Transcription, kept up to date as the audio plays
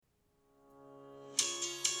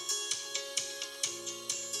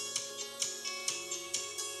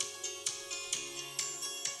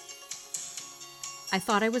I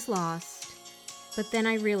thought I was lost, but then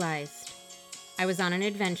I realized I was on an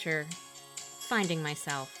adventure, finding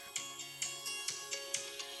myself.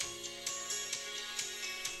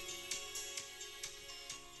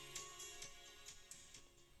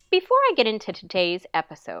 Before I get into today's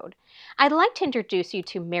episode, I'd like to introduce you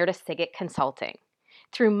to Meredith Siggett Consulting.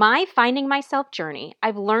 Through my Finding Myself journey,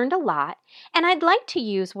 I've learned a lot, and I'd like to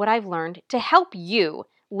use what I've learned to help you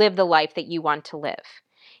live the life that you want to live.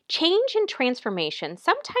 Change and transformation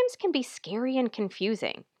sometimes can be scary and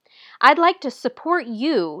confusing. I'd like to support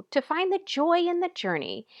you to find the joy in the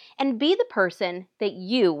journey and be the person that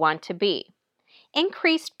you want to be.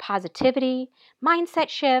 Increased positivity, mindset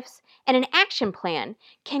shifts, and an action plan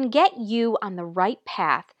can get you on the right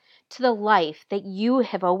path to the life that you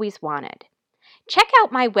have always wanted. Check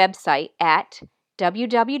out my website at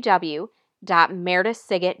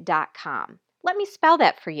www.meredithsiggett.com. Let me spell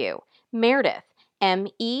that for you. Meredith,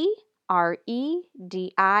 Meredith,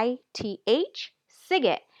 Siggett,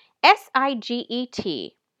 Sigget.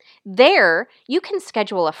 There, you can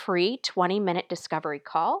schedule a free 20-minute discovery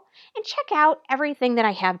call and check out everything that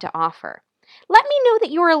I have to offer. Let me know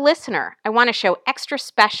that you're a listener. I want to show extra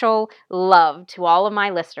special love to all of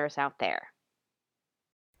my listeners out there.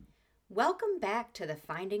 Welcome back to the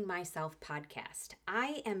Finding Myself podcast.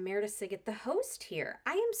 I am Meredith Siggett, the host here.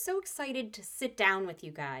 I am so excited to sit down with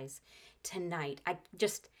you guys tonight. I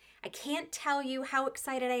can't tell you how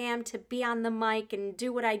excited I am to be on the mic and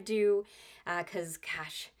do what I do, because,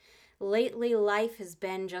 gosh, lately life has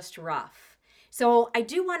been just rough. So I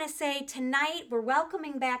do want to say tonight we're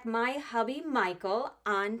welcoming back my hubby, Michael,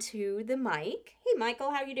 onto the mic. Hey,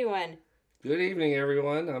 Michael, how you doing? Good evening,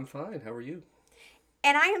 everyone. I'm fine. How are you?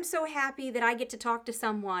 And I am so happy that I get to talk to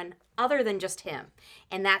someone other than just him.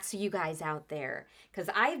 And that's you guys out there. Because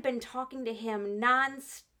I've been talking to him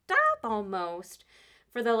nonstop almost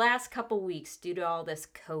for the last couple weeks due to all this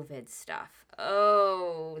COVID stuff.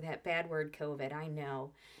 Oh, that bad word COVID, I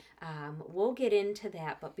know. We'll get into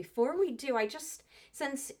that. But before we do,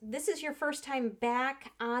 since this is your first time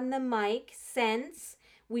back on the mic since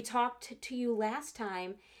we talked to you last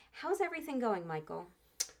time, how's everything going, Michael?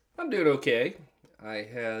 I'm doing okay. I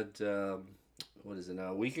had, what is it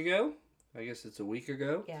now, a week ago? I guess it's a week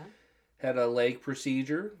ago. Yeah. Had a leg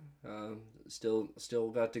procedure.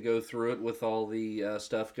 Still got to go through it with all the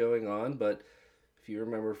stuff going on. But if you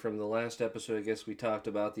remember from the last episode, I guess we talked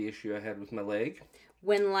about the issue I had with my leg.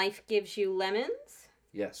 When life gives you lemons?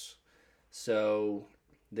 Yes. So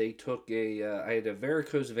they took I had a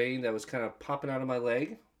varicose vein that was kind of popping out of my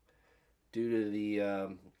leg due to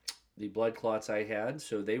the blood clots I had.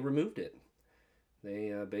 So they removed it.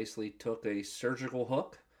 They basically took a surgical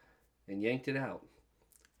hook and yanked it out.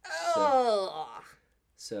 So, Oh.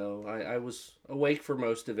 so I was awake for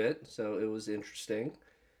most of it, so it was interesting.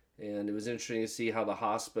 And it was interesting to see how the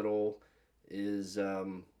hospital is,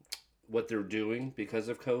 what they're doing because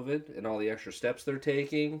of COVID and all the extra steps they're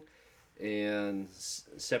taking and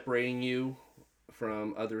separating you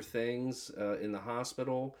from other things in the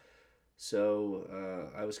hospital. So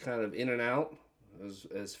I was kind of in and out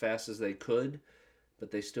as fast as they could,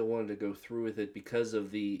 but they still wanted to go through with it because of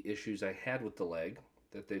the issues I had with the leg,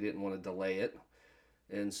 that they didn't want to delay it.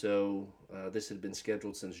 And so this had been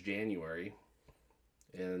scheduled since January,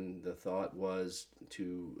 and the thought was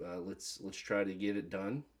to let's try to get it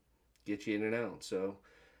done, get you in and out. So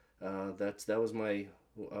that was my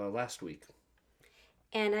last week.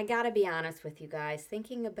 And I gotta be honest with you guys,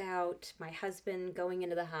 thinking about my husband going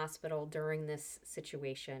into the hospital during this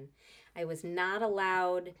situation, I was not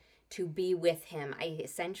allowed to be with him. I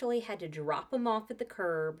essentially had to drop him off at the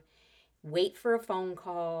curb, wait for a phone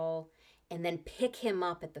call, and then pick him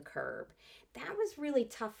up at the curb. That was really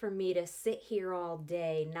tough for me to sit here all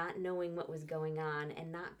day, not knowing what was going on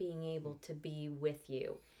and not being able to be with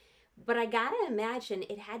you. But I gotta imagine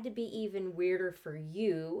it had to be even weirder for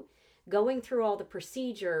you going through all the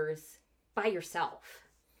procedures by yourself.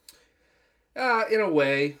 In a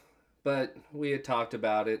way, but we had talked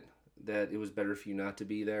about it, that it was better for you not to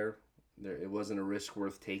be there. It wasn't a risk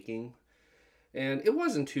worth taking. And it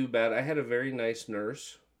wasn't too bad. I had a very nice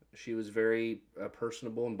nurse. She was very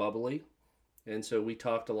personable and bubbly. And so we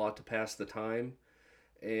talked a lot to pass the time.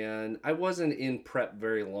 And I wasn't in prep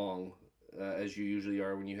very long, as you usually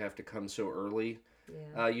are when you have to come so early.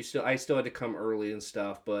 Yeah. I still had to come early and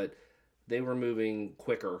stuff, but they were moving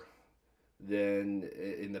quicker than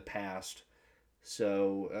in the past.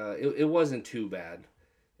 So it wasn't too bad.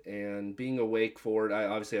 And being awake for it,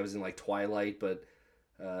 I was in like twilight, but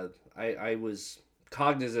I was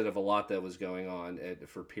cognizant of a lot that was going on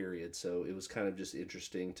for periods. So it was kind of just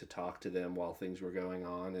interesting to talk to them while things were going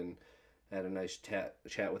on, and had a nice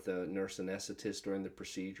chat with a nurse anesthetist during the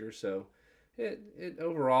procedure. So it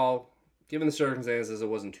overall, given the circumstances, it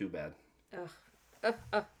wasn't too bad. Ugh. Ugh,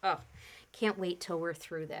 ugh, ugh. Can't wait till we're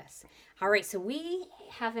through this. All right, so we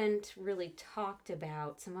haven't really talked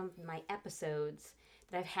about some of my episodes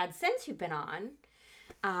that I've had since you've been on.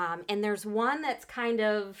 And there's one that's kind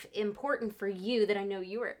of important for you that I know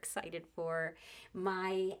you were excited for.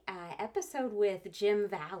 My episode with Jim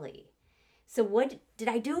Valley. So what did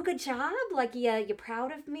I do a good job? Like, yeah, you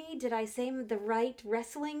proud of me? Did I say the right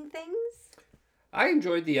wrestling things? I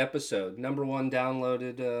enjoyed the episode. Number one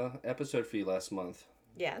downloaded episode for you last month.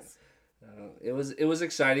 Yes. It was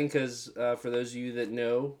exciting because for those of you that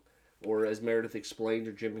know, or as Meredith explained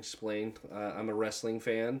or Jim explained, I'm a wrestling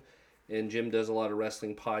fan, and Jim does a lot of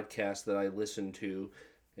wrestling podcasts that I listen to,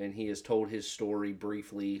 and he has told his story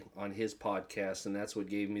briefly on his podcast, and that's what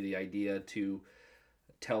gave me the idea to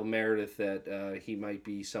tell Meredith that he might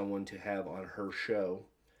be someone to have on her show.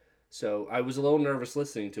 So I was a little nervous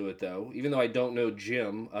listening to it, though, even though I don't know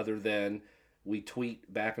Jim other than we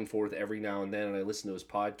tweet back and forth every now and then, and I listen to his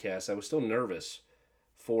podcast. I was still nervous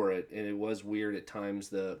for it, and it was weird at times.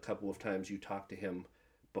 The couple of times you talked to him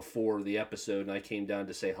before the episode, and I came down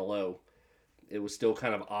to say hello. It was still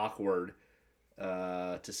kind of awkward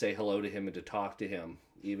to say hello to him and to talk to him,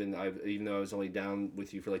 even though I was only down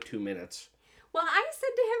with you for like 2 minutes. Well, I said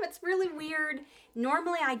to him, it's really weird.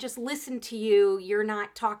 Normally, I just listen to you. You're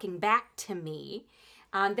not talking back to me.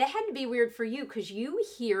 That had to be weird for you because you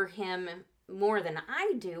hear him more than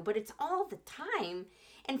I do, but it's all the time.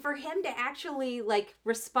 And for him to actually, like,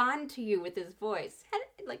 respond to you with his voice,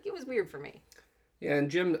 like, it was weird for me. Yeah, and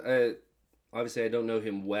Jim, obviously I don't know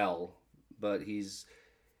him well, but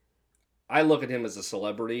I look at him as a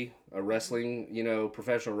celebrity, a wrestling,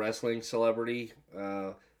 professional wrestling celebrity.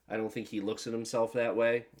 I don't think he looks at himself that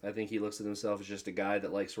way. I think he looks at himself as just a guy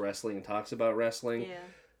that likes wrestling and talks about wrestling. Yeah.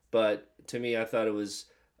 But to me, I thought it was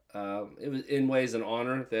in ways an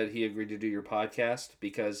honor that he agreed to do your podcast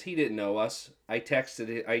because he didn't know us. I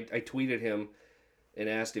tweeted him and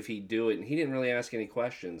asked if he'd do it, and he didn't really ask any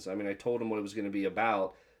questions. I mean, I told him what it was going to be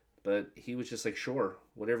about, but he was just like, sure,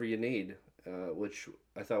 whatever you need, which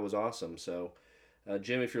I thought was awesome. So,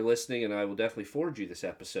 Jim, if you're listening, and I will definitely forward you this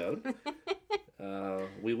episode,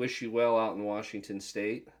 we wish you well out in Washington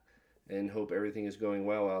State and hope everything is going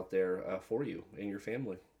well out there for you and your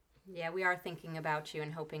family. Yeah, we are thinking about you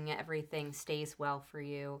and hoping everything stays well for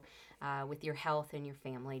you with your health and your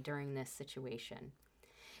family during this situation.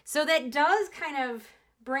 So that does kind of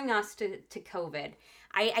bring us to COVID.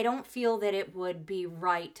 I don't feel that it would be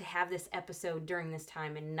right to have this episode during this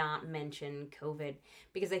time and not mention COVID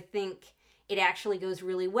because I think it actually goes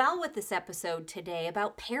really well with this episode today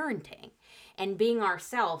about parenting and being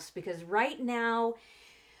ourselves because right now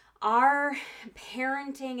our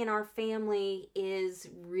parenting and our family is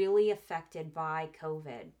really affected by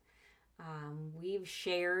COVID. We've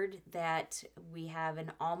shared that we have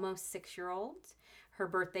an almost 6-year-old. Her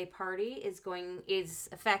birthday party is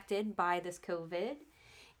affected by this COVID,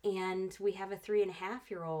 and we have a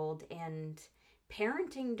 3.5-year-old. And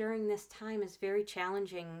parenting during this time is very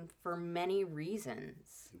challenging for many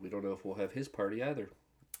reasons. We don't know if we'll have his party either.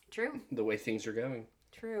 True. The way things are going.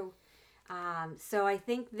 True. So I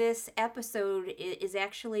think this episode is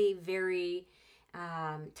actually very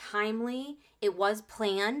timely. It was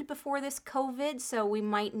planned before this COVID, so we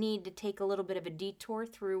might need to take a little bit of a detour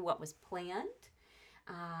through what was planned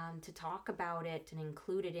to talk about it and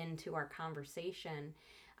include it into our conversation.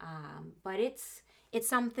 But it's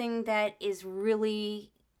something that is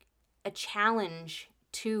really a challenge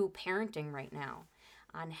to parenting right now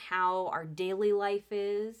on how our daily life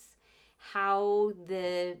is, how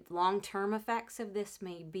the long-term effects of this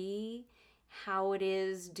may be, how it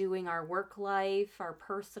is doing our work life, our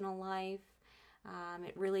personal life.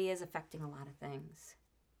 It really is affecting a lot of things.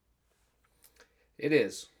 It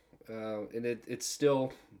is. And it's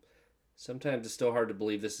still, sometimes it's still hard to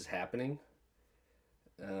believe this is happening.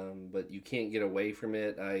 But you can't get away from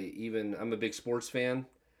it. I'm a big sports fan,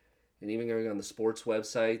 and even going on the sports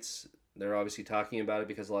websites, they're obviously talking about it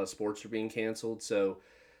because a lot of sports are being canceled. So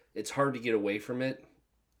it's hard to get away from it.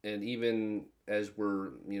 And even as we're,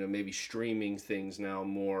 maybe streaming things now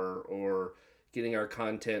more or getting our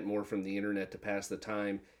content more from the internet to pass the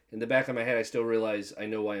time, in the back of my head, I still realize I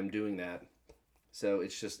know why I'm doing that. So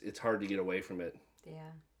it's hard to get away from it.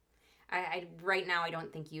 Yeah. I right now, I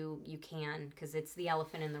don't think you can because it's the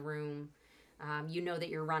elephant in the room. You know that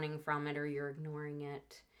you're running from it or you're ignoring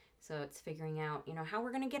it. So it's figuring out, how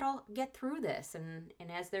we're going to get through this. And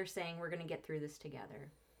as they're saying, we're going to get through this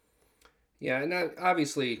together. Yeah, and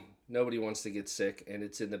obviously nobody wants to get sick, and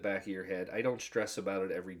it's in the back of your head. I don't stress about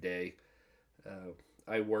it every day.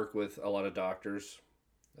 I work with a lot of doctors,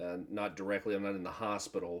 not directly, I'm not in the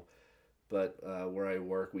hospital, but where I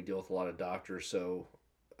work, we deal with a lot of doctors. So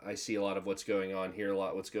I see a lot of what's going on, hear a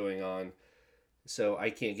lot what's going on. So I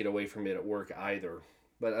can't get away from it at work either.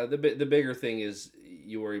 But the bigger thing is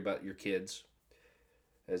you worry about your kids.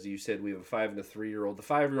 As you said, we have a 5 and a 3-year-old. The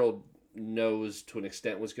 5-year-old knows to an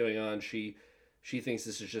extent what's going on. She thinks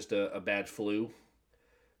this is just a bad flu.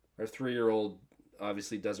 Our 3-year-old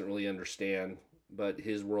obviously doesn't really understand, but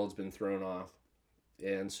his world's been thrown off.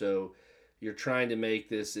 And so you're trying to make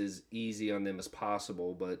this as easy on them as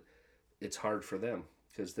possible, but it's hard for them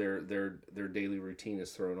because their daily routine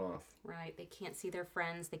is thrown off. Right. They can't see their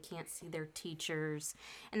friends, they can't see their teachers,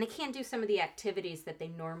 and they can't do some of the activities that they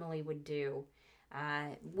normally would do.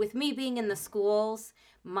 With me being in the schools,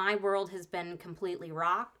 my world has been completely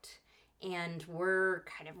rocked, and we're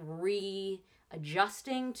kind of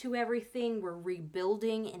readjusting to everything. We're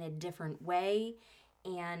rebuilding in a different way.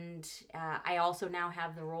 And I also now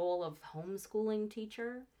have the role of homeschooling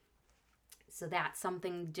teacher. So that's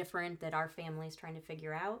something different that our family's trying to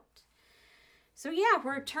figure out. So yeah,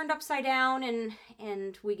 we're turned upside down,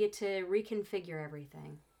 and we get to reconfigure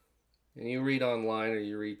everything. And you read online or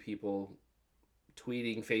you read people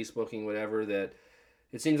tweeting, Facebooking, whatever, that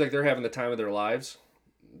it seems like they're having the time of their lives.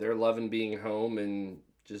 They're loving being home and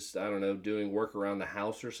just, I don't know, doing work around the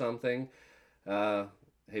house or something.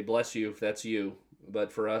 Hey, bless you if that's you.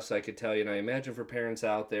 But for us, I could tell you, and I imagine for parents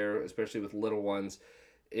out there, especially with little ones,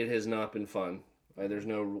 it has not been fun. There's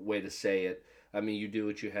no way to say it. I mean, you do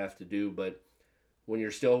what you have to do, but when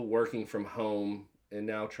you're still working from home and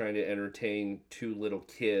now trying to entertain 2 little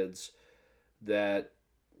kids that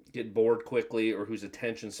get bored quickly or whose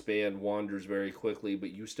attention span wanders very quickly,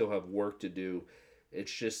 but you still have work to do,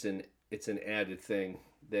 it's an added thing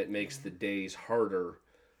that makes the days harder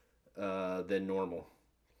than normal.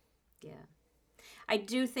 Yeah. I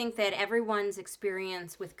do think that everyone's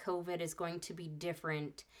experience with COVID is going to be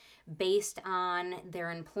different based on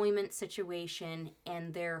their employment situation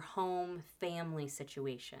and their home family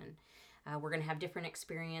situation. We're going to have different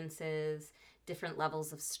experiences, different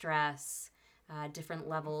levels of stress, different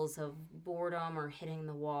levels of boredom or hitting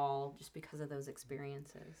the wall just because of those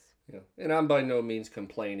experiences. Yeah, and I'm by no means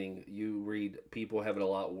complaining. You read people have it a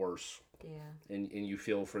lot worse. Yeah. And you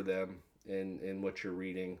feel for them and what you're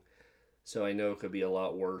reading. So I know it could be a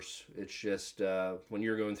lot worse. It's just when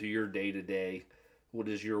you're going through your day to day, what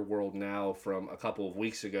is your world now from a couple of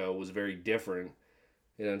weeks ago was very different.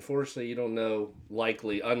 And unfortunately, you don't know,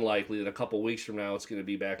 unlikely, that a couple of weeks from now it's going to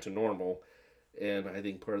be back to normal. And I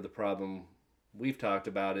think part of the problem we've talked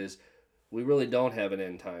about is we really don't have an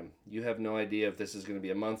end time. You have no idea if this is going to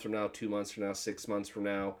be a month from now, 2 months from now, 6 months from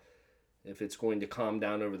now, if it's going to calm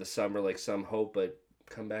down over the summer like some hope, but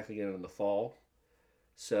come back again in the fall.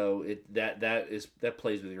 So that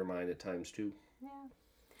plays with your mind at times too. Yeah.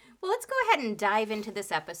 Well, let's go ahead and dive into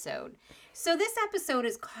this episode. So this episode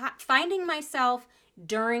is finding myself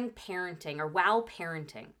during parenting or while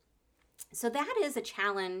parenting. So that is a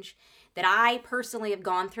challenge that I personally have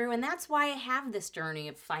gone through, and that's why I have this journey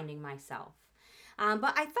of finding myself.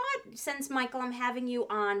 But I thought, since Michael, I'm having you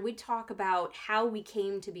on, we'd talk about how we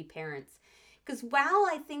came to be parents. Because while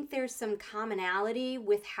I think there's some commonality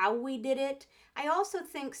with how we did it, I also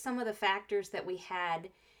think some of the factors that we had,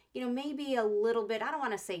 maybe a little bit, I don't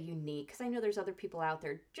want to say unique, because I know there's other people out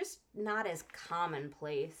there, just not as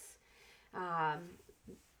commonplace.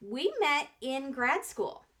 We met in grad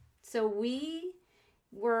school. So we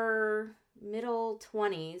were middle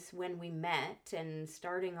 20s when we met and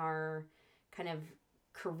starting our kind of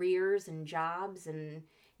careers and jobs and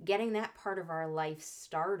getting that part of our life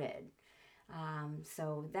started.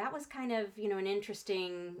 So that was kind of, an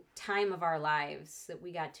interesting time of our lives that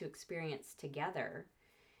we got to experience together.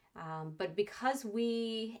 But because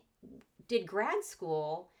we did grad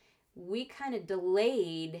school, we kind of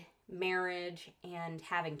delayed marriage and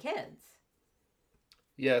having kids.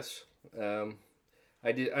 Yes.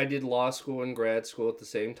 I did law school and grad school at the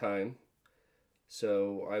same time.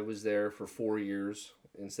 So I was there for 4 years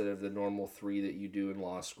instead of the normal 3 that you do in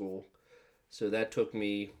law school. So that took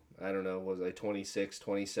me, I don't know, was I 26,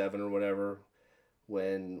 27 or whatever?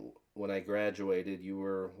 When I graduated, you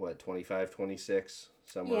were, 25, 26?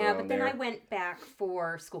 Somewhere around there. Yeah, but then I went back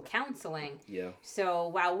for school counseling. Yeah. So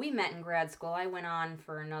while we met in grad school, I went on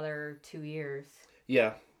for another 2 years.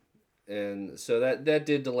 Yeah. And so that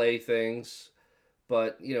did delay things.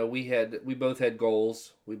 But, we both had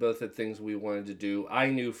goals. We both had things we wanted to do. I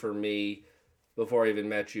knew for me, before I even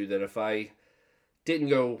met you, that if I didn't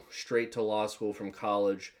go straight to law school from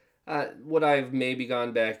college, would I have maybe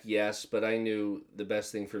gone back? Yes, but I knew the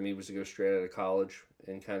best thing for me was to go straight out of college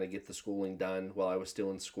and kind of get the schooling done while I was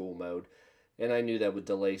still in school mode. And I knew that would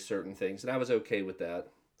delay certain things, and I was okay with that.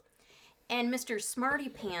 And Mr. Smarty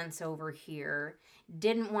Pants over here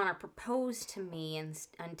didn't want to propose to me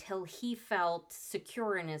until he felt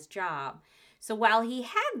secure in his job. So while he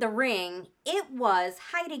had the ring, it was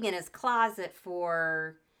hiding in his closet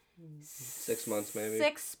for 6 months, maybe.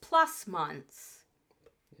 6+ months.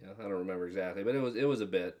 Yeah, I don't remember exactly, but it was a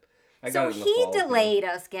bit. I So got it in the he fall. delayed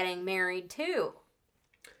us getting married too.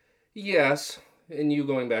 Yes, and you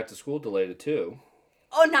going back to school delayed it too.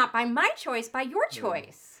 Oh, not by my choice, by your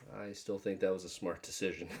choice. I still think that was a smart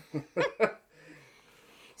decision.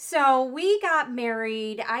 So we got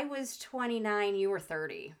married. I was 29, you were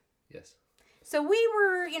 30. Yes. So we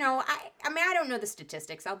were, I mean, I don't know the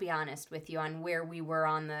statistics, I'll be honest with you, on where we were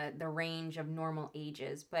on the range of normal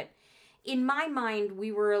ages. But in my mind,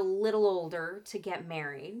 we were a little older to get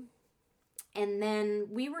married. And then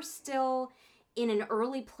we were still in an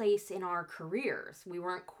early place in our careers. We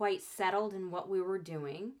weren't quite settled in what we were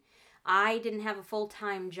doing. I didn't have a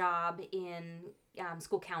full-time job in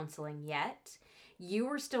school counseling yet. You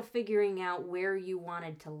were still figuring out where you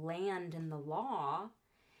wanted to land in the law.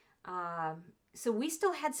 So we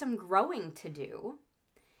still had some growing to do.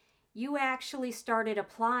 You actually started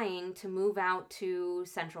applying to move out to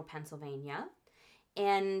central Pennsylvania.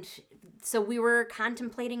 And so we were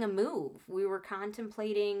contemplating a move. We were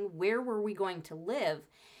contemplating where were we going to live.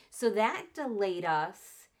 So that delayed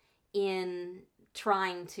us in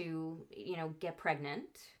trying to, get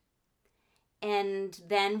pregnant. And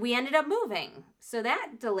then we ended up moving. So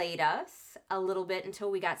that delayed us a little bit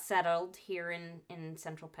until we got settled here in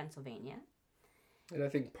central Pennsylvania. And I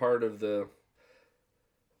think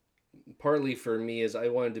partly for me is I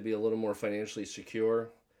wanted to be a little more financially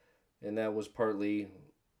secure. And that was partly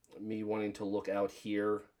me wanting to look out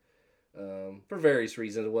here for various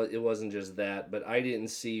reasons. It wasn't just that, but I didn't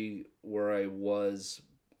see where I was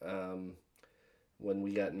when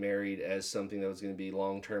we got married as something that was going to be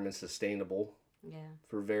long-term and sustainable. Yeah.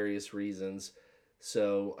 For various reasons.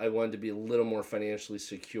 So I wanted to be a little more financially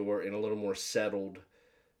secure and a little more settled.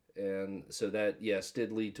 And so that, yes,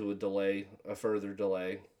 did lead to a further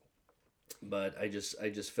delay. But I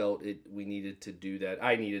just felt we needed to do that.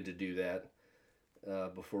 I needed to do that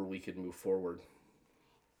before we could move forward.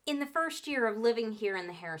 In the first year of living here in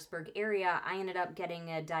the Harrisburg area, I ended up getting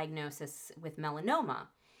a diagnosis with melanoma.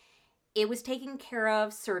 It was taken care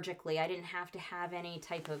of surgically. I didn't have to have any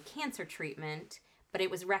type of cancer treatment, but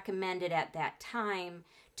it was recommended at that time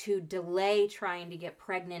to delay trying to get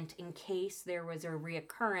pregnant in case there was a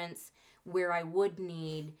reoccurrence where I would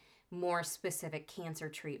need more specific cancer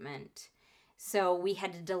treatment. So we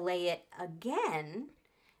had to delay it again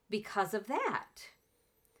because of that.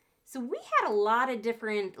 So we had a lot of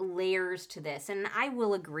different layers to this, and I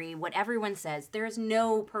will agree what everyone says. There's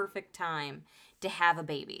no perfect time to have a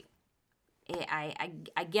baby.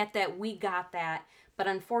 I get that, we got that, but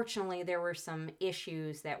unfortunately there were some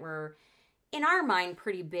issues that were, in our mind,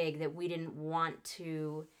 pretty big that we didn't want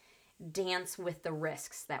to dance with the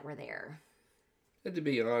risks that were there. And to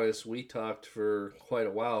be honest, we talked for quite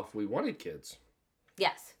a while if we wanted kids.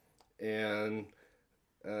 Yes. And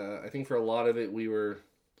I think for a lot of it, we were,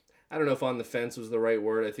 I don't know if on the fence was the right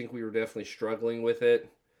word. I think we were definitely struggling with it.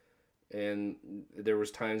 And there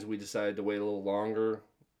was times we decided to wait a little longer.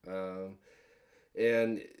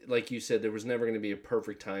 And like you said, there was never going to be a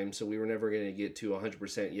perfect time. So we were never going to get to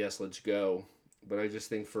 100% yes, let's go. But I just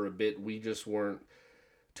think for a bit, we just weren't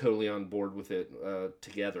totally on board with it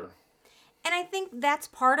together. And I think that's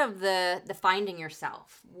part of the finding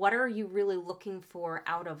yourself. What are you really looking for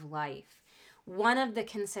out of life? One of the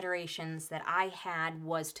considerations that I had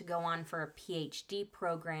was to go on for a PhD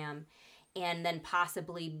program and then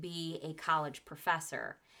possibly be a college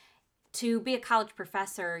professor. To be a college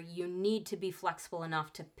professor, you need to be flexible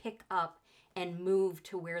enough to pick up and move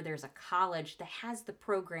to where there's a college that has the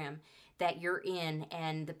program that you're in.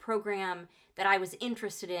 And the program that I was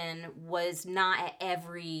interested in was not at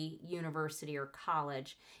every university or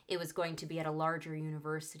college. It was going to be at a larger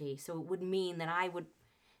university. So it would mean that I would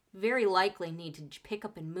very likely need to pick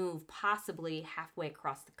up and move possibly halfway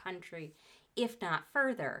across the country, if not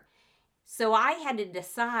further. So I had to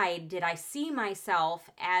decide, did I see myself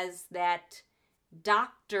as that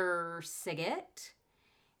Dr. Siggett,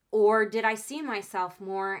 or did I see myself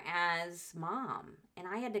more as mom? And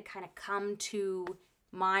I had to kind of come to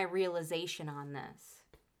my realization on this.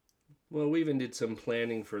 Well, we even did some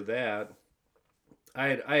planning for that. I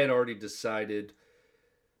had already decided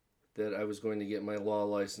that I was going to get my law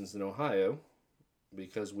license in Ohio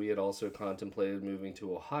because we had also contemplated moving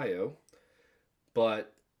to Ohio.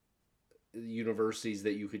 But universities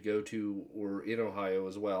that you could go to were in Ohio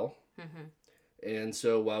as well. Mm-hmm. And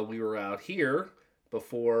so while we were out here,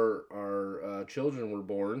 before our children were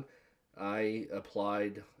born, I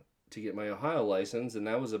applied to get my Ohio license, and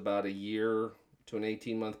that was about a year to an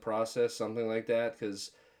 18-month process, something like that,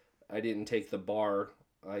 because I didn't take the bar.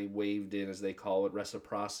 I waived in, as they call it,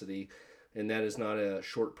 reciprocity, and that is not a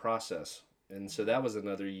short process. And so that was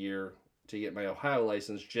another year to get my Ohio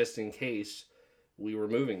license just in case we were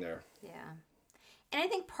moving there. Yeah. And I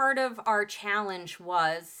think part of our challenge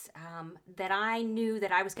was that I knew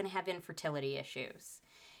that I was going to have infertility issues.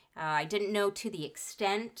 I didn't know to the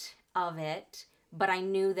extent of it, but I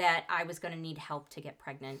knew that I was going to need help to get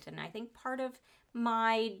pregnant. And I think part of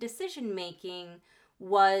my decision making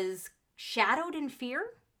was shadowed in fear.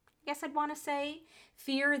 I guess I'd want to say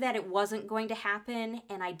fear that it wasn't going to happen,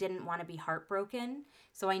 and I didn't want to be heartbroken.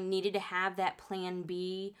 So I needed to have that plan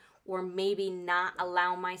B, or maybe not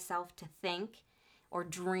allow myself to think or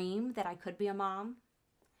dream that I could be a mom.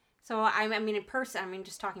 So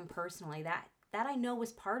just talking personally, that I know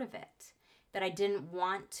was part of it. That I didn't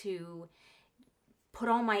want to put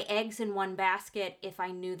all my eggs in one basket if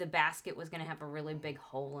I knew the basket was going to have a really big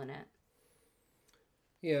hole in it.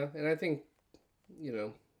 Yeah, and I think,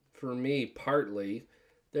 for me, partly,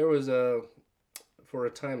 there was for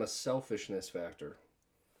a time, a selfishness factor.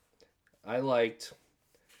 I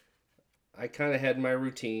kind of had my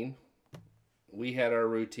routine. We had our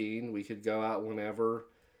routine. We could go out whenever,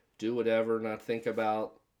 do whatever, not think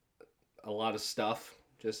about a lot of stuff.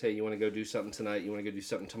 Just, hey, you want to go do something tonight? You want to go do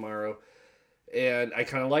something tomorrow? And I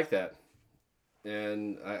kind of liked that.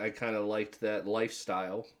 And I kind of liked that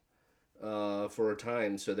lifestyle for a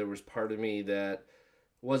time. So there was part of me that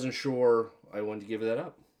wasn't sure I wanted to give that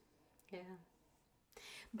up. Yeah.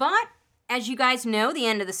 But as you guys know, the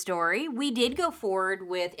end of the story, we did go forward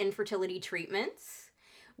with infertility treatments.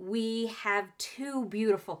 We have 2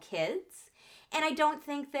 beautiful kids, and I don't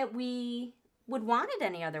think that we would want it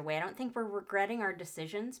any other way. I don't think we're regretting our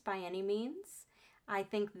decisions by any means. I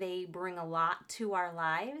think they bring a lot to our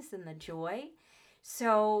lives and the joy.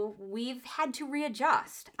 So we've had to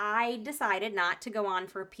readjust. I decided not to go on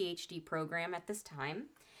for a PhD program at this time.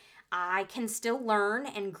 I can still learn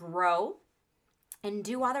and grow and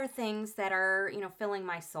do other things that are, filling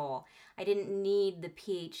my soul. I didn't need the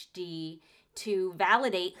PhD to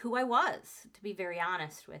validate who I was, to be very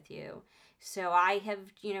honest with you. So I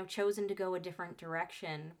have, chosen to go a different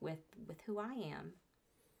direction with who I am.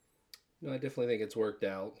 No, I definitely think it's worked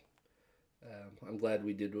out. I'm glad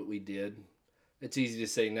we did what we did. It's easy to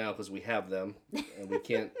say now because we have them and we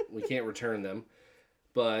can't return them.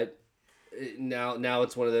 But now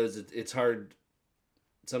it's one of those. It's hard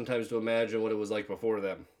sometimes to imagine what it was like before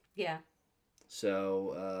them. Yeah.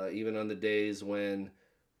 So even on the days when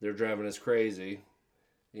they're driving us crazy,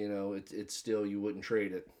 it's still, you wouldn't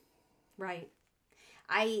trade it. Right.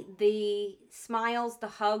 The smiles, the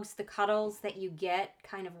hugs, the cuddles that you get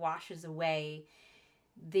kind of washes away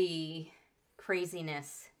the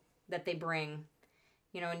craziness that they bring.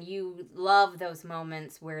 And you love those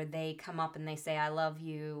moments where they come up and they say, I love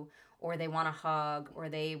you, or they want to hug, or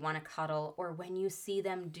they want to cuddle, or when you see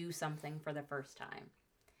them do something for the first time.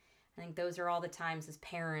 I think those are all the times as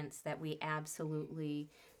parents that we absolutely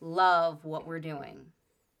love what we're doing.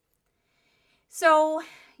 So,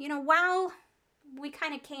 while we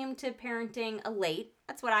kind of came to parenting late,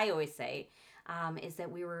 that's what I always say, is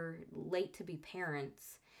that we were late to be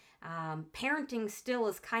parents. Parenting still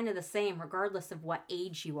is kind of the same regardless of what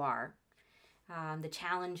age you are. The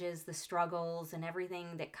challenges, the struggles, and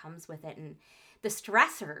everything that comes with it, and the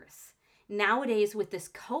stressors. Nowadays with this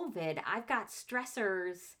COVID, I've got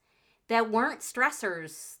stressors that weren't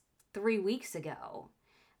stressors 3 weeks ago.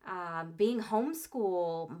 Being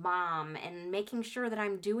homeschool mom and making sure that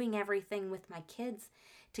I'm doing everything with my kids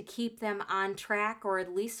to keep them on track, or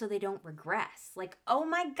at least so they don't regress. Like, oh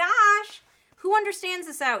my gosh, who understands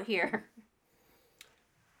this out here?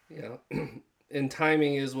 Yeah, and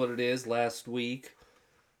timing is what it is. Last week,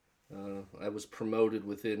 I was promoted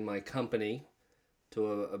within my company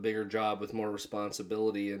to a bigger job with more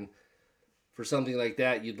responsibility, and for something like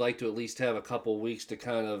that, you'd like to at least have a couple weeks to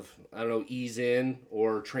kind of, ease in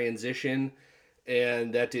or transition,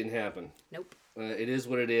 and that didn't happen. Nope. It is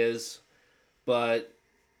what it is, but,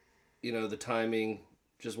 the timing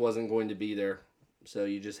just wasn't going to be there, so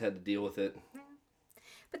you just had to deal with it.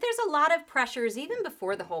 But there's a lot of pressures, even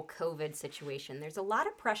before the whole COVID situation, there's a lot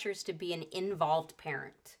of pressures to be an involved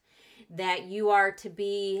parent, that you are to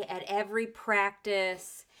be at every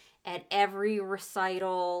practice, at every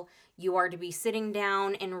recital. You are to be sitting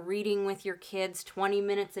down and reading with your kids 20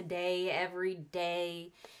 minutes a day, every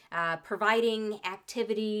day. providing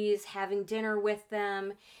activities, having dinner with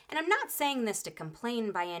them. And I'm not saying this to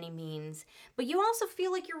complain by any means, but you also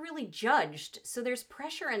feel like you're really judged. So there's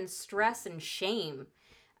pressure and stress and shame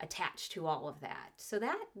attached to all of that. So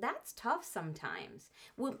that's tough sometimes.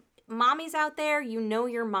 Well, mommies out there, you know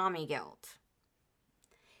your mommy guilt.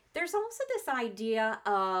 There's also this idea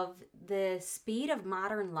of the speed of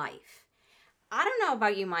modern life. I don't know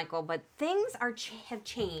about you, Michael, but things have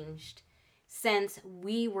changed since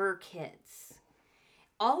we were kids.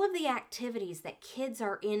 All of the activities that kids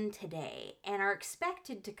are in today and are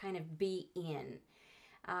expected to kind of be in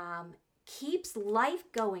keeps life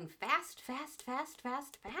going fast, fast, fast,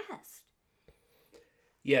 fast, fast.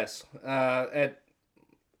 Yes. At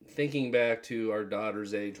thinking back to our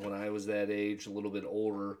daughter's age, when I was that age, a little bit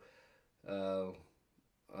older, uh,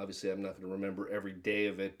 obviously I'm not going to remember every day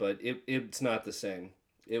of it, but it's not the same.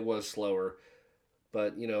 It was slower.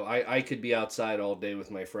 But, I could be outside all day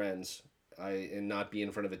with my friends and not be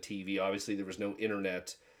in front of a TV. Obviously, there was no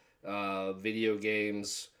internet. Video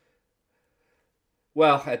games,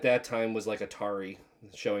 well, at that time was like Atari,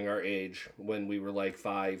 showing our age when we were like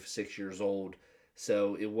 5, 6 years old.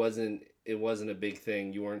 So it wasn't a big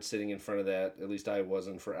thing. You weren't sitting in front of that. At least I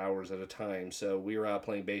wasn't for hours at a time. So we were out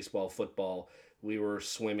playing baseball, football. We were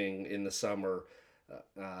swimming in the summer.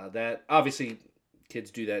 That obviously kids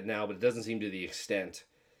do that now, but it doesn't seem to the extent.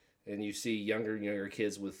 And you see younger and younger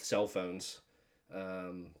kids with cell phones,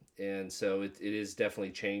 and so it is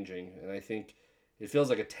definitely changing. And I think it feels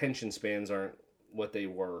like attention spans aren't what they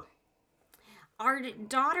were. Our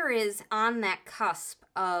daughter is on that cusp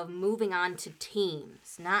of moving on to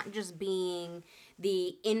teams, not just being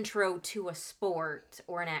the intro to a sport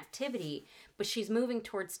or an activity, but she's moving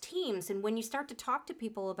towards teams. And when you start to talk to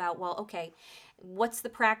people about, well, okay, what's the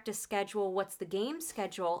practice schedule? What's the game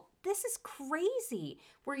schedule? This is crazy,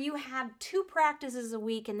 where you have 2 practices a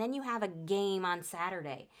week and then you have a game on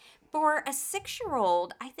Saturday. For a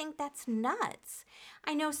 6-year-old, I think that's nuts.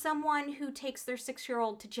 I know someone who takes their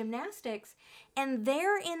 6-year-old to gymnastics and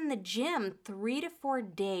they're in the gym 3 to 4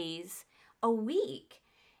 days a week.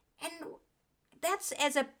 And that's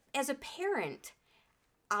as a parent,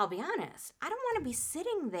 I'll be honest, I don't want to be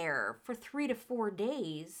sitting there for 3 to 4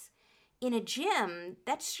 days in a gym.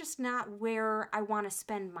 That's just not where I want to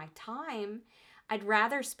spend my time. I'd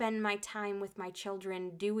rather spend my time with my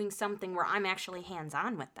children doing something where I'm actually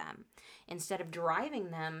hands-on with them instead of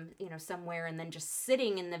driving them, somewhere and then just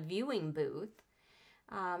sitting in the viewing booth.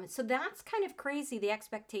 So that's kind of crazy, the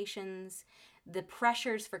expectations, the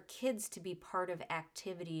pressures for kids to be part of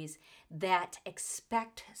activities that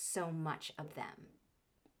expect so much of them.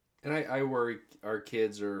 And I worry our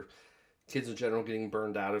kids or kids in general getting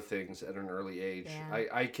burned out of things at an early age. Yeah.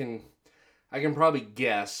 I can probably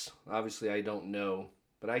guess. Obviously, I don't know,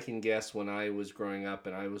 but I can guess when I was growing up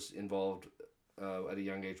and I was involved at a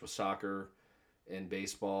young age with soccer and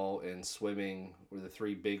baseball and swimming were the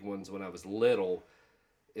three big ones when I was little.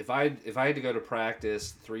 If I had to go to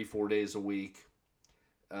practice 3 4 days a week,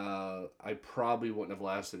 I probably wouldn't have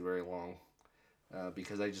lasted very long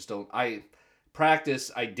because I just don't. I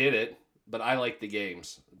did it, but I like the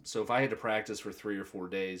games. So if I had to practice for 3 or 4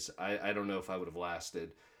 days, I don't know if I would have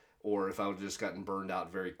lasted, or if I would have just gotten burned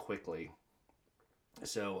out very quickly.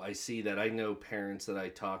 So I see that. I know parents that I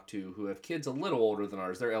talk to who have kids a little older than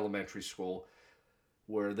ours. They're elementary school,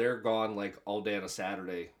 where they're gone like all day on a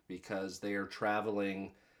Saturday because they are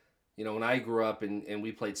traveling. When I grew up and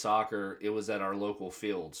we played soccer, it was at our local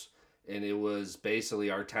fields. And it was basically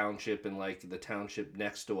our township and like the township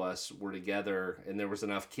next to us were together, and there was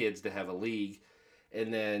enough kids to have a league.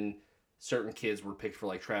 And then certain kids were picked for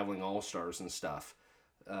like traveling all-stars and stuff.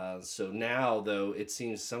 So now, though, it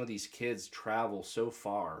seems some of these kids travel so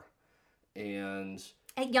far, and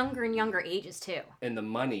At younger and younger ages, too. the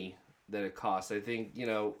money that it costs. I think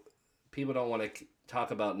people don't want to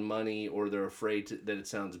talk about money, or they're afraid that it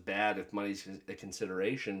sounds bad if money's a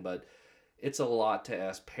consideration. But it's a lot to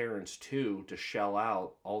ask parents too to shell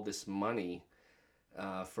out all this money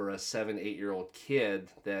for a 7 8 year old kid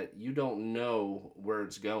that you don't know where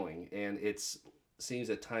it's going, and it seems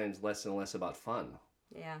at times less and less about fun.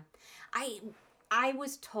 Yeah. I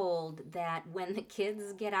was told that when the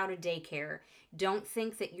kids get out of daycare, don't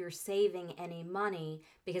think that you're saving any money,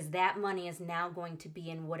 because that money is now going to be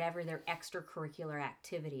in whatever their extracurricular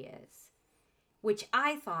activity is, which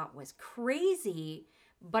I thought was crazy,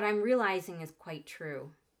 but I'm realizing is quite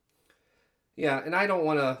true. Yeah, and I don't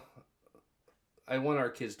want to. I want our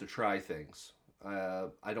kids to try things.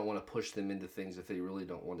 I don't want to push them into things if they really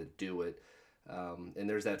don't want to do it. And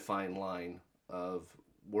there's that fine line of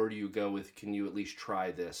where do you go with, can you at least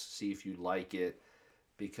try this, see if you like it,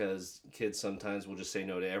 because kids sometimes will just say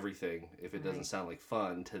no to everything if it doesn't Right. sound like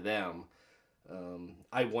fun to them.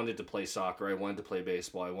 I wanted to play soccer, I wanted to play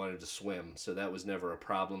baseball, I wanted to swim, so that was never a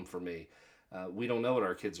problem for me. We don't know what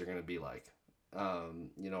our kids are going to be like.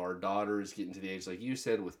 Our daughter is getting to the age, like you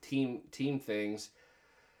said, with team things,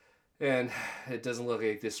 and it doesn't look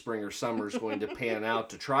like this spring or summer is going to pan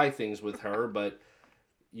out to try things with her, but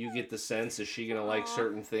you get the sense, is she going to like Aw.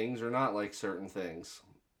 certain things or not like certain things?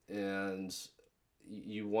 And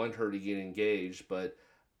you want her to get engaged, but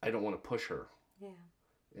I don't want to push her. Yeah.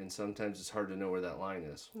 And sometimes it's hard to know where that line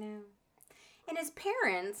is. Yeah. And as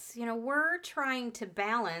parents, we're trying to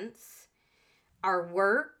balance our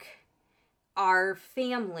work, our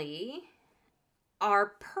family,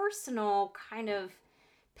 our personal kind of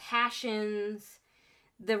passions,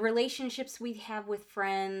 the relationships we have with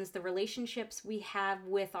friends, the relationships we have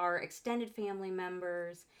with our extended family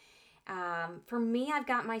members. For me, I've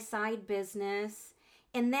got my side business,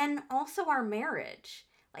 and then also our marriage.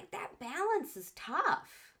 Like, that balance is tough.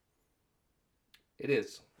 It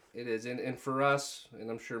is. It is. And for us, and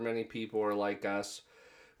I'm sure many people are like us,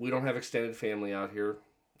 we don't have extended family out here.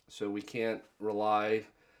 So we can't rely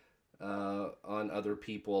on other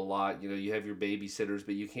people a lot. You have your babysitters,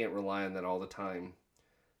 but you can't rely on that all the time.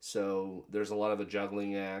 So there's a lot of a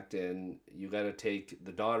juggling act, and you got to take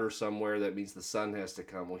the daughter somewhere. That means the son has to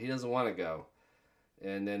come. Well, he doesn't want to go.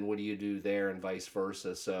 And then what do you do there, and vice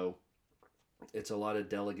versa? So it's a lot of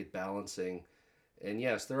delicate balancing. And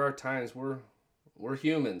yes, there are times we're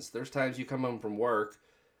humans. There's times you come home from work,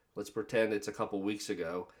 let's pretend it's a couple weeks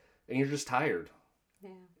ago, and you're just tired. Yeah.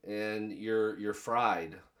 And you're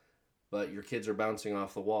fried, but your kids are bouncing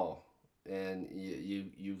off the wall, and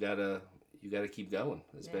you gotta keep going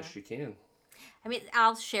as best you can. I mean,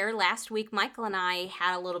 I'll share last week, Michael and I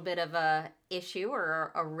had a little bit of a issue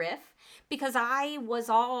or a riff because I was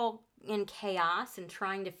all in chaos and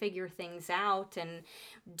trying to figure things out and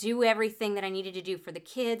do everything that I needed to do for the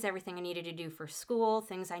kids, everything I needed to do for school,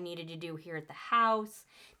 things I needed to do here at the house,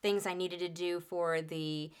 things I needed to do for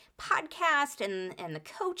the podcast and the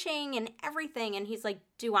coaching and everything. And he's like,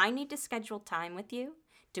 do I need to schedule time with you?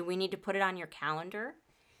 Do we need to put it on your calendar?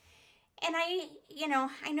 And I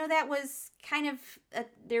know that was kind of,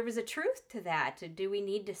 there was a truth to that. Do we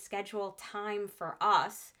need to schedule time for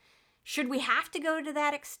us? Should we have to go to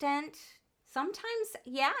that extent? Sometimes,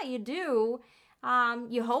 yeah, you do.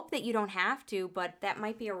 You hope that you don't have to, but that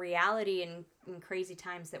might be a reality in crazy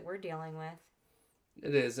times that we're dealing with.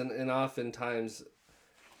 It is, and oftentimes,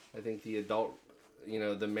 I think the adult,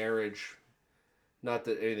 the marriage, not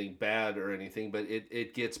that anything bad or anything, but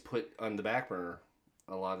it gets put on the back burner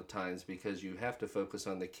a lot of times because you have to focus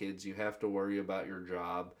on the kids. You have to worry about your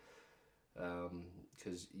job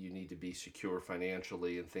because you need to be secure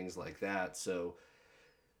financially and things like that. So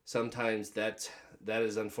sometimes that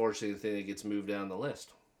is unfortunately the thing that gets moved down the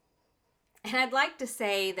list. And I'd like to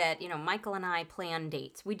say that, Michael and I plan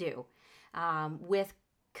dates. We do. With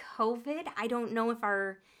COVID, I don't know if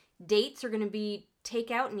our dates are going to be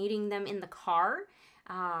takeout and eating them in the car.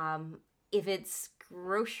 If it's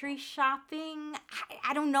grocery shopping,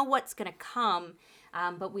 I don't know what's going to come,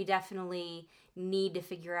 but we definitely need to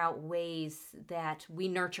figure out ways that we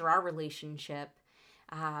nurture our relationship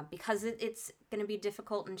because it's going to be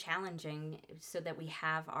difficult and challenging so that we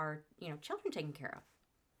have our children taken care of.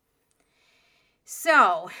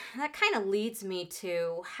 So that kind of leads me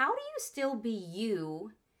to, how do you still be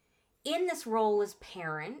you in this role as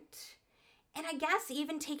parent? And I guess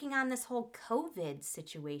even taking on this whole COVID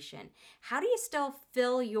situation, how do you still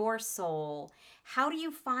fill your soul? How do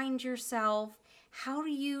you find yourself? How do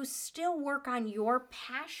you still work on your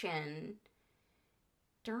passion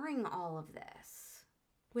during all of this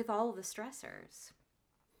with all of the stressors?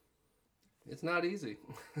 It's not easy.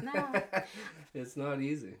 No. It's not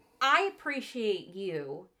easy. I appreciate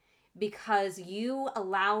you because you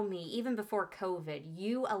allow me, even before COVID,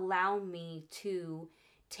 you allow me to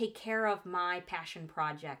take care of my passion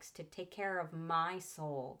projects, to take care of my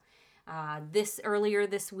soul. Earlier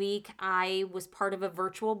this week, I was part of a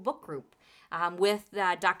virtual book group with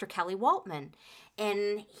Dr. Kelly Waltman,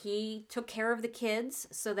 and he took care of the kids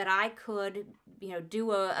so that I could,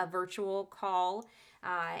 do a virtual call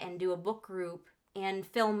and do a book group and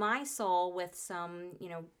fill my soul with some,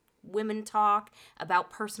 women talk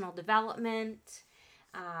about personal development.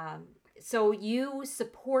 So you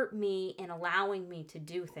support me in allowing me to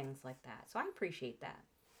do things like that. So I appreciate that.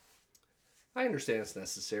 I understand it's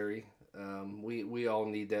necessary. We all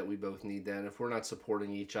need that. We both need that. If we're not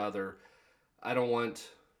supporting each other, I don't want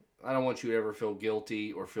you to ever feel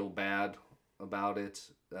guilty or feel bad about it.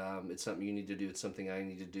 It's something you need to do. It's something I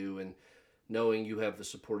need to do. And knowing you have the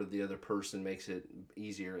support of the other person makes it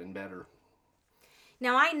easier and better.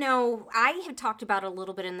 Now, I know I have talked about it a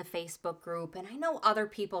little bit in the Facebook group, and I know other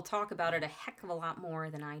people talk about it a heck of a lot more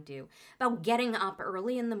than I do, about getting up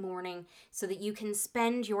early in the morning so that you can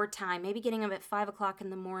spend your time, maybe getting up at 5 o'clock in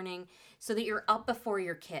the morning so that you're up before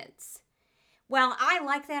your kids. Well, I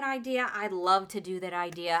like that idea. I'd love to do that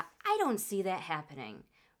idea. I don't see that happening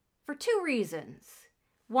for two reasons.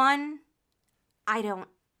 One, I don't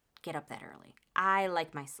get up that early. I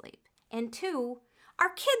like my sleep. And two, our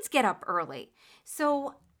kids get up early.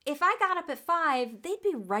 So if I got up at 5, they'd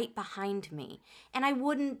be right behind me, and I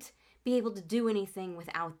wouldn't be able to do anything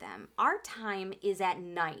without them. Our time is at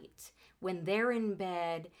night. When they're in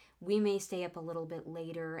bed, we may stay up a little bit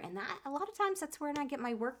later, and a lot of times that's where I get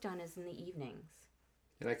my work done, is in the evenings.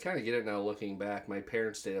 And I kind of get it now looking back. My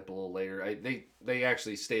parents stayed up a little later. They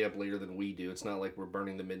actually stay up later than we do. It's not like we're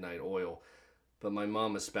burning the midnight oil. But my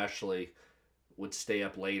mom especially would stay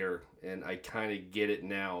up later, and I kind of get it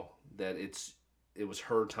now that it was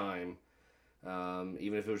her time,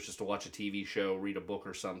 even if it was just to watch a TV show, read a book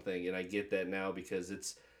or something. And I get that now because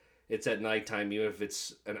it's at nighttime, even if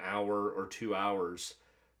it's an hour or 2 hours.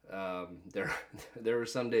 There are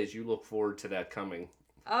some days you look forward to that coming.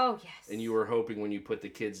 Oh, yes. And you were hoping when you put the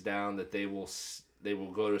kids down that they will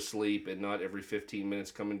go to sleep and not every 15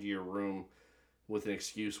 minutes come into your room with an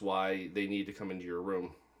excuse why they need to come into your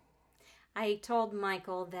room. I told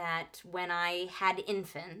Michael that when I had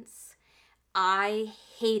infants, I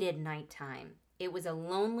hated nighttime. It was a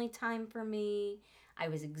lonely time for me. I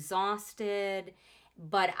was exhausted,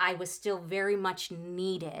 but I was still very much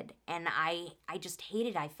needed, and I just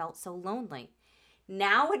hated it. I felt so lonely.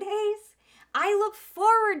 Nowadays, I look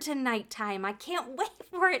forward to nighttime. I can't wait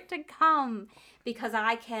for it to come because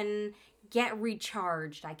I can get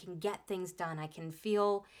recharged. I can get things done. I can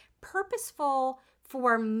feel purposeful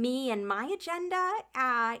for me and my agenda.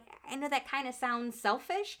 I know that kind of sounds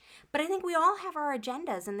selfish, but I think we all have our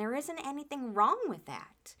agendas, and there isn't anything wrong with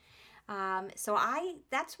that. So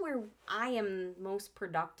that's where I am most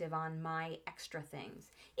productive on my extra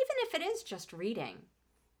things, even if it is just reading.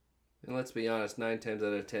 And let's be honest, 9 times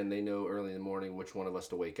out of 10, they know early in the morning which one of us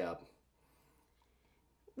to wake up.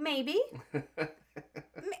 Maybe.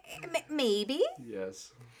 Maybe.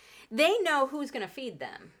 Yes. They know who's going to feed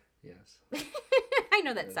them. Yes. I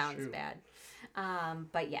know that That's sounds true. bad.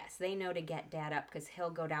 But yes, they know to get Dad up because he'll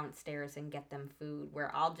go downstairs and get them food,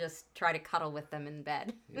 where I'll just try to cuddle with them in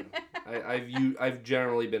bed. Yeah. I've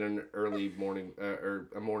generally been an early morning or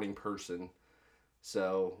a morning person.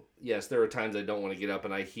 So yes, there are times I don't want to get up,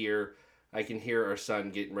 and I can hear our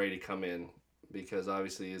son getting ready to come in, because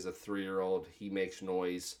obviously as a 3-year-old, he makes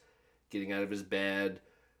noise getting out of his bed,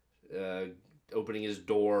 opening his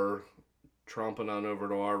door, tromping on over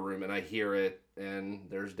to our room, and I hear it, and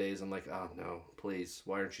there's days I'm like, oh no, please,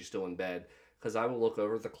 why aren't you still in bed? Because I will look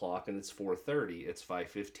over at the clock and it's 4:30, it's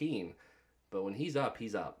 5:15, but when he's up,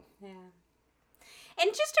 he's up. Yeah.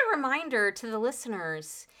 And just a reminder to the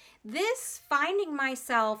listeners, this Finding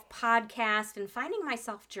Myself podcast and Finding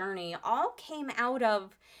Myself journey all came out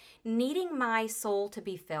of needing my soul to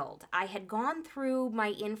be filled. I had gone through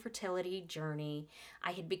my infertility journey.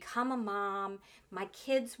 I had become a mom. My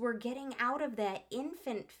kids were getting out of that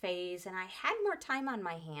infant phase, and I had more time on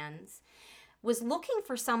my hands. Was looking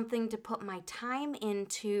for something to put my time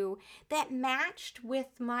into that matched with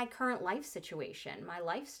my current life situation, my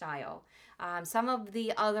lifestyle. Some of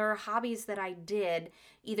the other hobbies that I did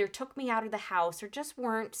either took me out of the house or just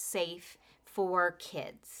weren't safe for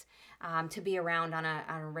kids to be around on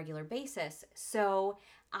a regular basis. So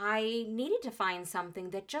I needed to find something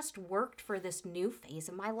that just worked for this new phase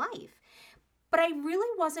of my life. But I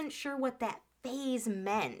really wasn't sure what that phase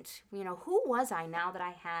meant. You know, who was I now that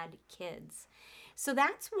I had kids? So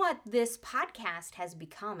that's what this podcast has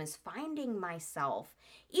become, is finding myself,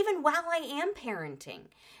 even while I am parenting,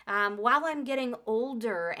 while I'm getting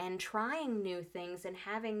older and trying new things and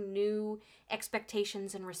having new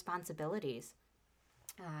expectations and responsibilities.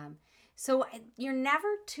 So you're never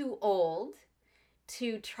too old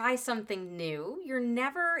to try something new. You're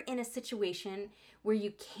never in a situation where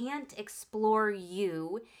you can't explore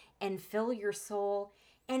you and fill your soul.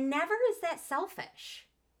 And never is that selfish.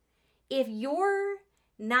 If you're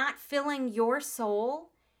not filling your soul,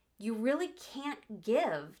 you really can't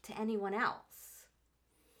give to anyone else.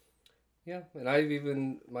 Yeah, and I've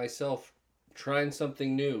even myself trying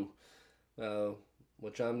something new,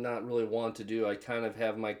 which I'm not really want to do. I kind of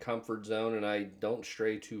have my comfort zone, and I don't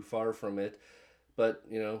stray too far from it. But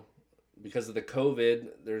because of the COVID,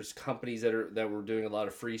 there's companies that were doing a lot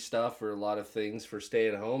of free stuff or a lot of things for stay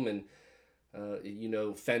at home, and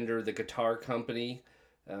Fender, the guitar company,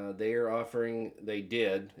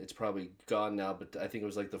 It's probably gone now, but I think it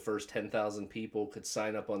was like the first 10,000 people could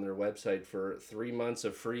sign up on their website for 3 months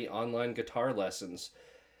of free online guitar lessons.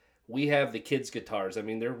 We have the kids' guitars. I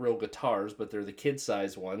mean, they're real guitars, but they're the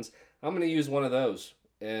kid-size ones. I'm going to use one of those.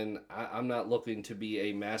 And I'm not looking to be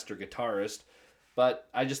a master guitarist, but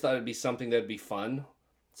I just thought it'd be something that'd be fun.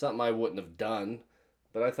 Something I wouldn't have done,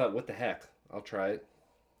 but I thought, what the heck? I'll try it.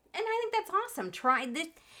 And I think that's awesome. Try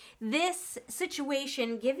this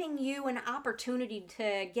situation, giving you an opportunity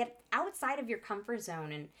to get outside of your comfort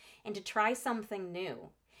zone and to try something new.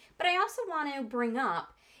 But I also want to bring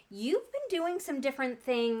up, you've been doing some different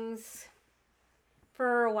things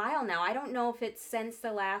for a while now. I don't know if it's since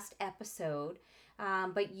the last episode,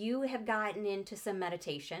 but you have gotten into some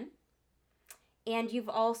meditation. And you've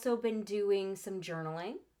also been doing some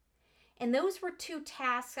journaling. And those were two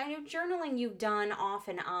tasks. I know journaling you've done off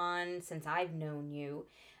and on since I've known you.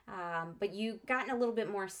 But you've gotten a little bit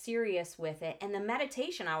more serious with it. And the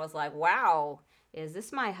meditation, I was like, wow, is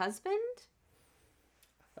this my husband?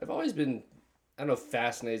 I've always been, I don't know if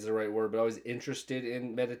fascinated is the right word, but I was interested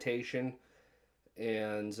in meditation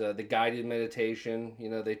and the guided meditation. You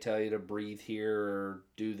know, they tell you to breathe here or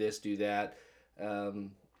do this, do that.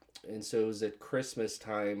 And so it was at Christmas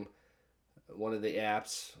time, one of the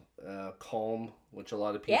apps, Calm, which a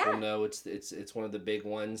lot of people know, it's one of the big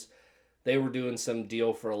ones. They were doing some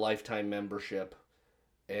deal for a lifetime membership,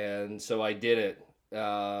 and so I did it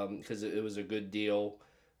because it was a good deal.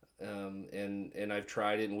 And I've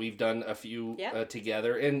tried it, and we've done a few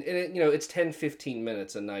together, and it, you know, it's 10-15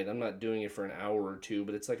 minutes a night. I'm not doing it for an hour or two,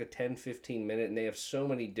 but it's like a 10-15 minute, and they have so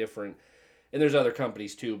many different, and there's other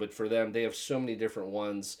companies too, but for them, they have so many different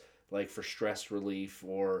ones, like for stress relief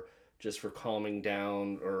or just for calming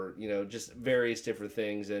down, or, you know, just various different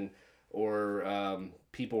things, and or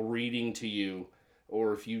people reading to you,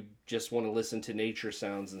 or if you just want to listen to nature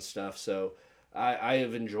sounds and stuff. So I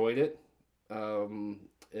have enjoyed it. And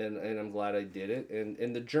I'm glad I did it.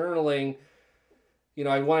 And the journaling, you know,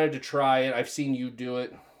 I wanted to try it. I've seen you do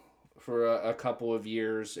it for a couple of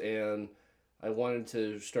years, and I wanted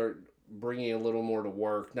to start bringing a little more to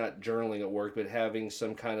work, not journaling at work, but having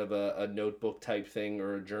some kind of a notebook type thing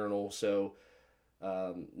or a journal. So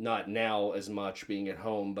not now as much being at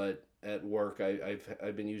home, but at work,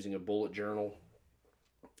 I've been using a bullet journal,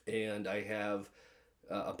 and I have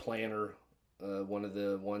a planner. One of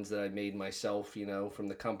the ones that I made myself, you know, from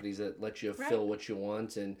the companies that let you fill what you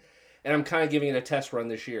want. And I'm kind of giving it a test run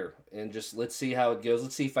this year. And just let's see how it goes.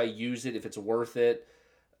 Let's see if I use it, if it's worth it.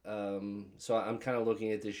 So I'm kind of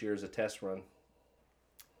looking at this year as a test run.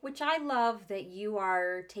 Which I love that you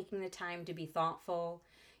are taking the time to be thoughtful.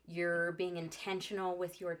 You're being intentional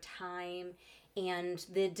with your time and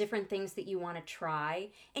the different things that you want to try.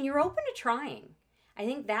 And you're open to trying. I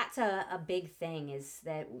think that's a big thing, is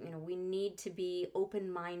that, you know, we need to be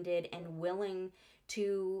open-minded and willing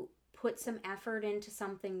to put some effort into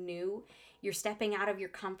something new. You're stepping out of your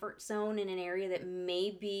comfort zone in an area that may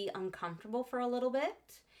be uncomfortable for a little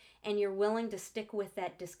bit, and you're willing to stick with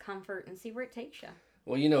that discomfort and see where it takes you.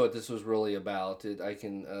 Well, you know what this was really about. I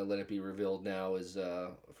can let it be revealed now. Is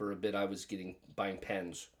for a bit I was buying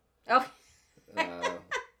pens. Oh.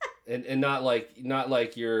 And not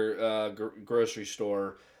like your grocery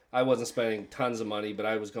store. I wasn't spending tons of money, but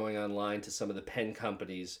I was going online to some of the pen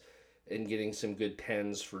companies and getting some good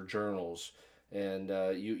pens for journals. And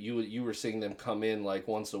you were seeing them come in like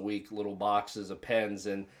once a week, little boxes of pens,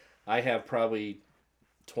 and I have probably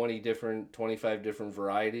 25 different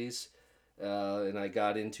varieties. And I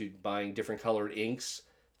got into buying different colored inks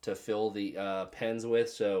to fill the pens with.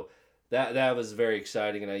 So that was very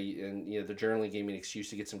exciting, and you know, the journaling gave me an excuse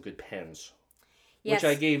to get some good pens, which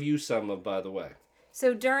I gave you some of, by the way.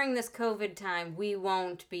 So during this COVID time, we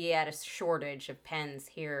won't be at a shortage of pens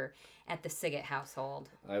here at the Siggett household.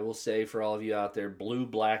 I will say, for all of you out there, blue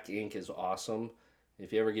black ink is awesome.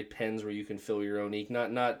 If you ever get pens where you can fill your own ink, not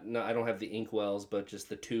I don't have the ink wells, but just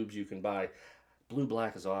the tubes you can buy. Blue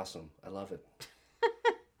black is awesome. I love it.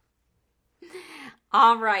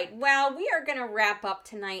 All right. Well, we are going to wrap up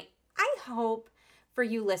tonight. I hope for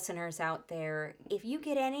you listeners out there, if you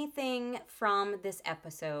get anything from this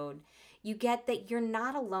episode, you get that you're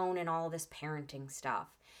not alone in all this parenting stuff.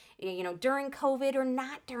 You know, during COVID or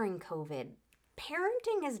not during COVID,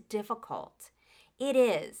 parenting is difficult. It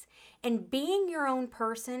is. And being your own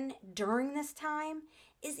person during this time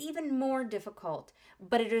is even more difficult,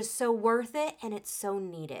 but it is so worth it and it's so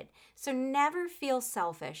needed. So never feel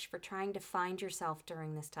selfish for trying to find yourself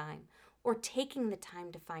during this time. or taking the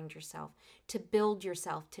time to find yourself, to build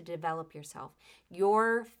yourself, to develop yourself.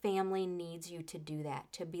 Your family needs you to do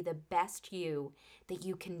that, to be the best you that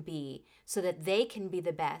you can be, so that they can be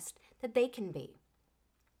the best that they can be.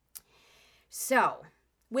 So,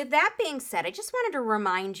 with that being said, I just wanted to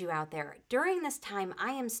remind you out there, during this time,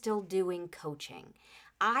 I am still doing coaching.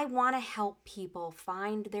 I want to help people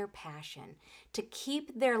find their passion, to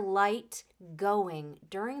keep their light going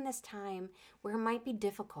during this time where it might be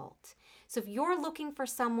difficult. So if you're looking for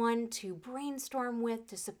someone to brainstorm with,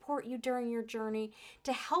 to support you during your journey,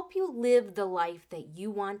 to help you live the life that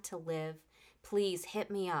you want to live, please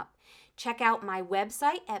hit me up. Check out my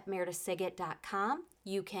website at meredithsiggett.com.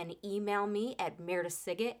 You can email me at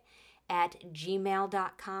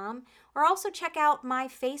meredithsiggett@gmail.com, or also check out my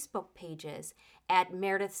Facebook pages at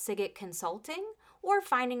Meredith Siggett Consulting or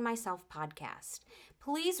Finding Myself Podcast.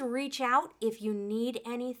 Please reach out if you need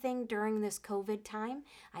anything during this COVID time.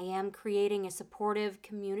 I am creating a supportive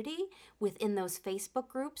community within those Facebook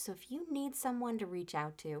groups, so if you need someone to reach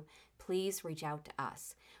out to, please reach out to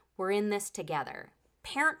us. We're in this together,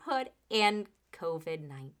 parenthood and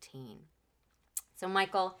COVID-19. So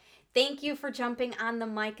Michael, thank you for jumping on the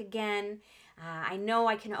mic again. I know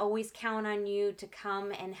I can always count on you to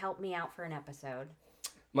come and help me out for an episode.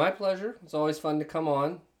 My pleasure. It's always fun to come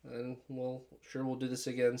on, and we'll do this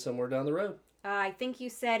again somewhere down the road. I think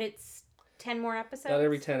you said it's 10 more episodes? About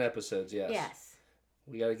every 10 episodes, yes. Yes.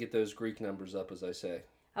 We got to get those Greek numbers up, as I say.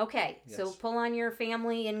 Okay, Yes. So pull on your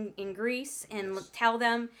family in Greece and Yes. tell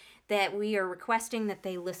them that we are requesting that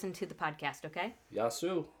they listen to the podcast, okay?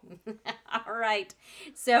 Yasu. All right.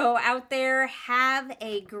 So out there, have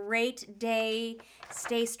a great day.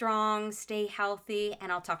 Stay strong, stay healthy,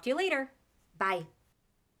 and I'll talk to you later. Bye.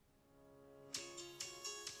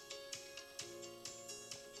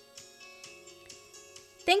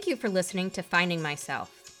 Thank you for listening to Finding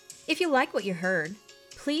Myself. If you like what you heard,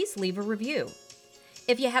 please leave a review.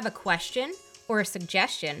 If you have a question or a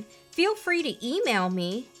suggestion, feel free to email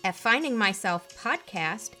me at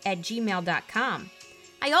findingmyselfpodcast@gmail.com.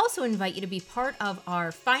 I also invite you to be part of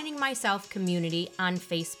our Finding Myself community on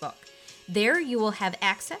Facebook. There you will have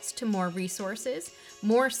access to more resources,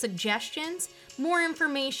 more suggestions, more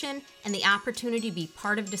information, and the opportunity to be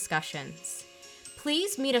part of discussions.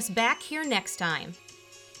 Please meet us back here next time.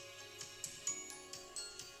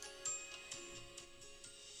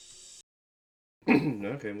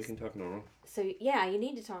 Okay, we can talk normal. So, yeah, you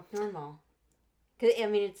need to talk normal. 'Cause, I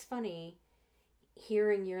mean, it's funny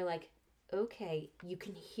hearing you're like, okay, you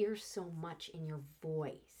can hear so much in your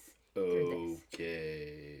voice through this.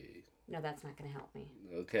 Okay. No, that's not going to help me.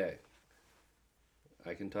 Okay.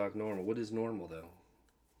 I can talk normal. What is normal, though?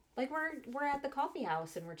 Like, we're at the coffee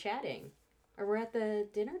house and we're chatting. Or we're at the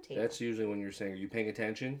dinner table. That's usually when you're saying, are you paying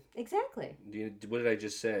attention? Exactly. What did I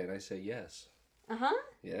just say? And I say yes. Uh-huh.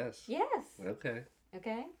 Yes. Yes. Okay.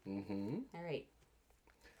 Okay? Mm-hmm. All right.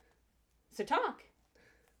 So talk.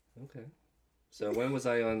 Okay. So when was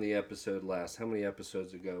I on the episode last? How many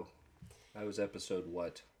episodes ago? I was episode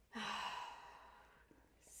what?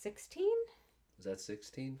 16? Is that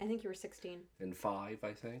 16? I think you were 16. And 5,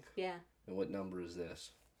 I think? Yeah. And what number is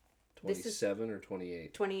this? This is 27 or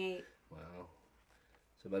 28? 28, Wow.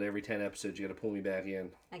 So about every 10 episodes, you got to pull me back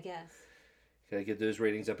in. I guess. Got to get those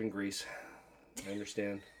ratings up in Greece. I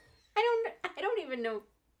understand. I don't even know.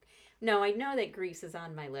 No, I know that Greece is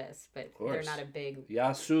on my list, but they're course. not a big.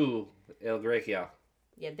 Yasu El Grecia.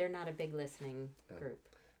 Yeah, they're not a big listening group.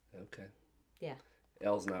 Okay. Yeah.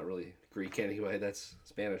 L's not really Greek anyway. That's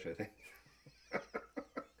Spanish, I think.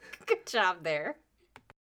 Good job there.